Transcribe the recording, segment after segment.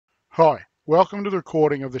Hi, welcome to the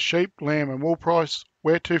recording of the Sheep, Lamb and Wool Price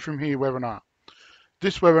Where to From Here webinar.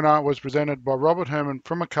 This webinar was presented by Robert Herrmann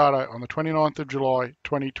from Mecardo on the 29th of July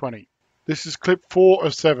 2020. This is clip 4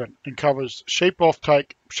 of 7 and covers sheep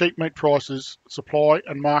offtake, sheep meat prices, supply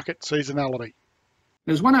and market seasonality.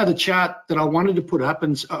 There's one other chart that I wanted to put up,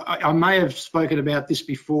 and I may have spoken about this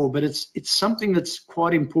before, but it's something that's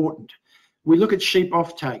quite important. We look at sheep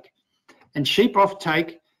offtake, and sheep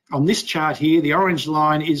offtake on this chart here, the orange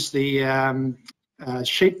line is the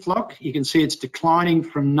sheep flock. You can see it's declining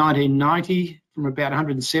from 1990, from about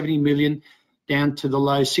 170 million down to the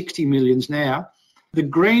low 60 millions now. The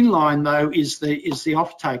green line though is the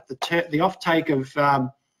offtake, the offtake of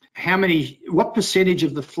what percentage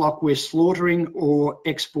of the flock we're slaughtering or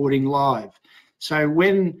exporting live. So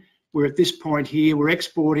when we're at this point here, we're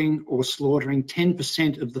exporting or slaughtering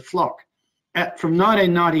 10% of the flock. From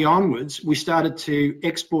 1990 onwards, we started to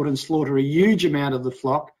export and slaughter a huge amount of the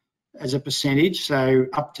flock as a percentage, so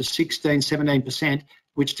up to 16, 17%,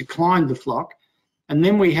 which declined the flock. And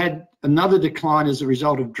then we had another decline as a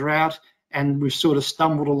result of drought, and we've sort of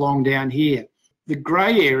stumbled along down here. The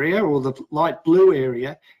grey area, or the light blue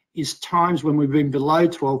area, is times when we've been below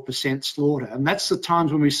 12% slaughter, and that's the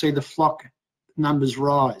times when we see the flock numbers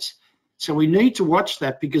rise. So we need to watch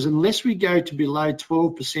that, because unless we go to below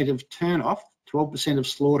 12% of turn-off, 12% of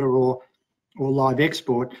slaughter or live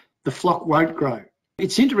export, the flock won't grow.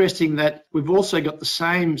 It's interesting that we've also got the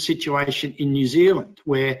same situation in New Zealand,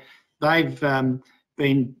 where they've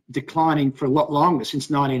been declining for a lot longer,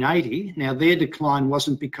 since 1980. Now, their decline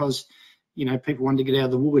wasn't because people wanted to get out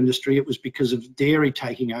of the wool industry, it was because of dairy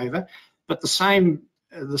taking over. But the same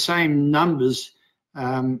numbers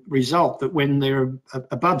result that when they're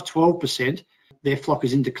above 12%, their flock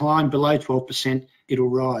is in decline. Below 12%, it'll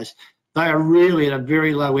rise. They are really at a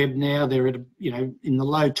very low ebb now. They're at in the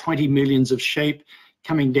low 20 millions of sheep,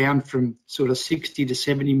 coming down from sort of 60 to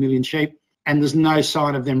 70 million sheep, and there's no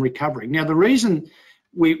sign of them recovering. Now, the reason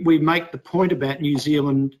we make the point about New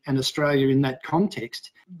Zealand and Australia in that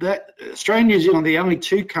context, that Australia and New Zealand are the only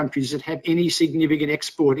two countries that have any significant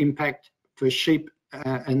export impact for sheep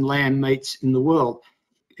and lamb meats in the world.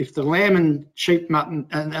 If the lamb and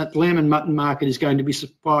mutton market is going to be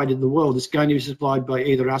supplied in the world, it's going to be supplied by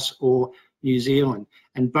either us or New Zealand,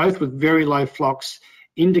 and both with very low flocks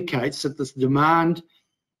indicates that the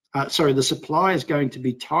supply is going to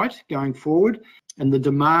be tight going forward, and the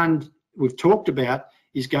demand we've talked about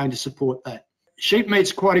is going to support that. Sheep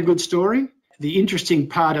meat's quite a good story. The interesting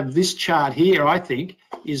part of this chart here, I think,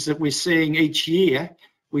 is that we're seeing each year,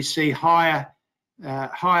 we see higher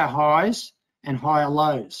highs and higher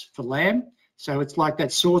lows for lamb. So it's like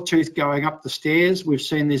that sawtooth going up the stairs. We've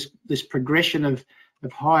seen this progression of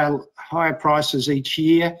higher prices each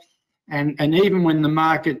year, and even when the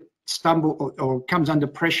market stumbles or comes under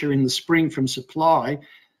pressure in the spring from supply,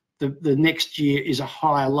 the next year is a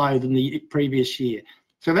higher low than the previous year.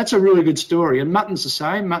 So that's a really good story. And mutton's the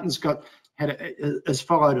same. Mutton's has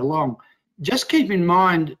followed along. Just keep in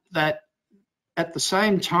mind that at the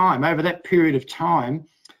same time, over that period of time,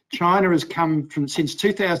 China has come from, since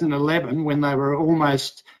 2011, when they were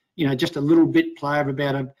almost, just a little bit player of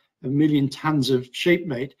about a million tons of sheep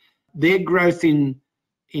meat, their growth in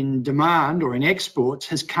demand or in exports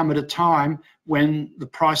has come at a time when the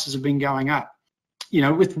prices have been going up.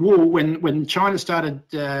 With wool, when China started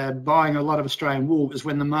buying a lot of Australian wool, was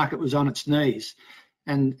when the market was on its knees,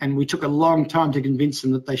 and we took a long time to convince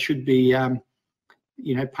them that they should be,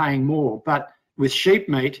 paying more. But with sheep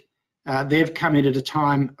meat, they've come in at a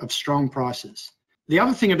time of strong prices. The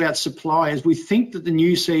other thing about supply is we think that the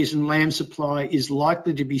new season lamb supply is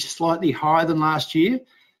likely to be slightly higher than last year.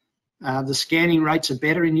 The scanning rates are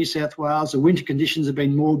better in New South Wales. The winter conditions have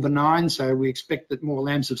been more benign, so we expect that more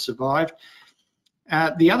lambs have survived.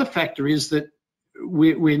 The other factor is that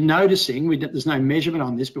we're noticing, there's no measurement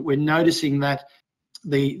on this, but we're noticing that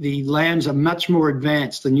the lambs are much more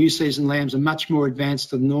advanced. The new season lambs are much more advanced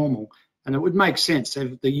than normal. And it would make sense.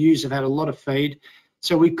 The ewes have had a lot of feed.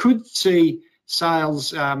 So we could see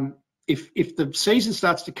sales, if the season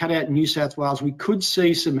starts to cut out in New South Wales, we could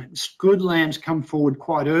see some good lambs come forward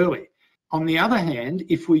quite early. On the other hand,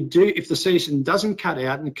 if the season doesn't cut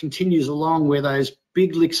out and it continues along, where those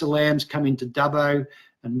big licks of lambs come into Dubbo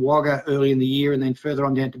and Wagga early in the year and then further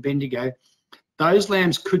on down to Bendigo, those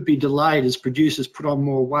lambs could be delayed as producers put on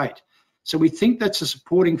more weight. So we think that's a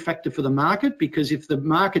supporting factor for the market, because if the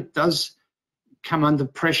market does come under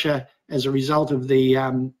pressure as a result of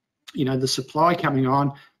the supply coming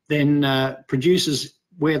on, then producers,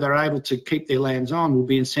 where they're able to keep their lambs on, will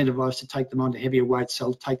be incentivised to take them on to heavier weights, so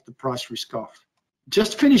they'll take the price risk off.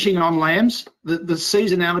 Just finishing on lambs, the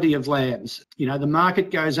seasonality of lambs. You know, the market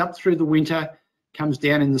goes up through the winter, comes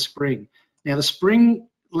down in the spring. Now, the spring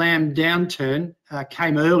lamb downturn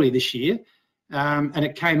came early this year, and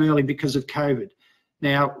it came early because of COVID.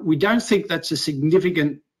 Now, we don't think that's a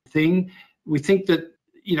significant thing. We think that,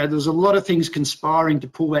 you know, there's a lot of things conspiring to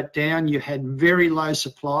pull that down. You had very low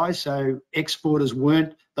supply, so exporters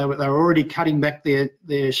weren't, they were already cutting back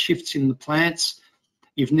their shifts in the plants.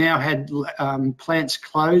 You've now had plants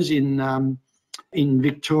close in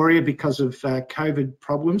Victoria because of COVID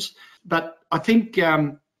problems. But I think,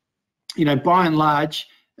 you know, by and large,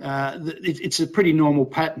 it's a pretty normal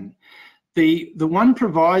pattern. The one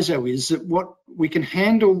proviso is that what we can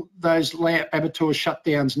handle those abattoir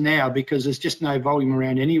shutdowns now because there's just no volume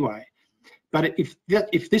around anyway. But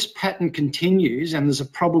if this pattern continues and there's a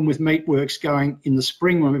problem with meatworks going in the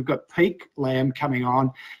spring when we've got peak lamb coming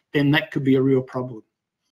on, then that could be a real problem.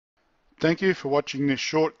 Thank you for watching this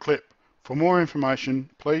short clip. For more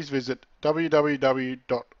information, please visit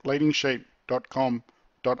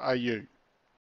www.leadingsheep.com.au.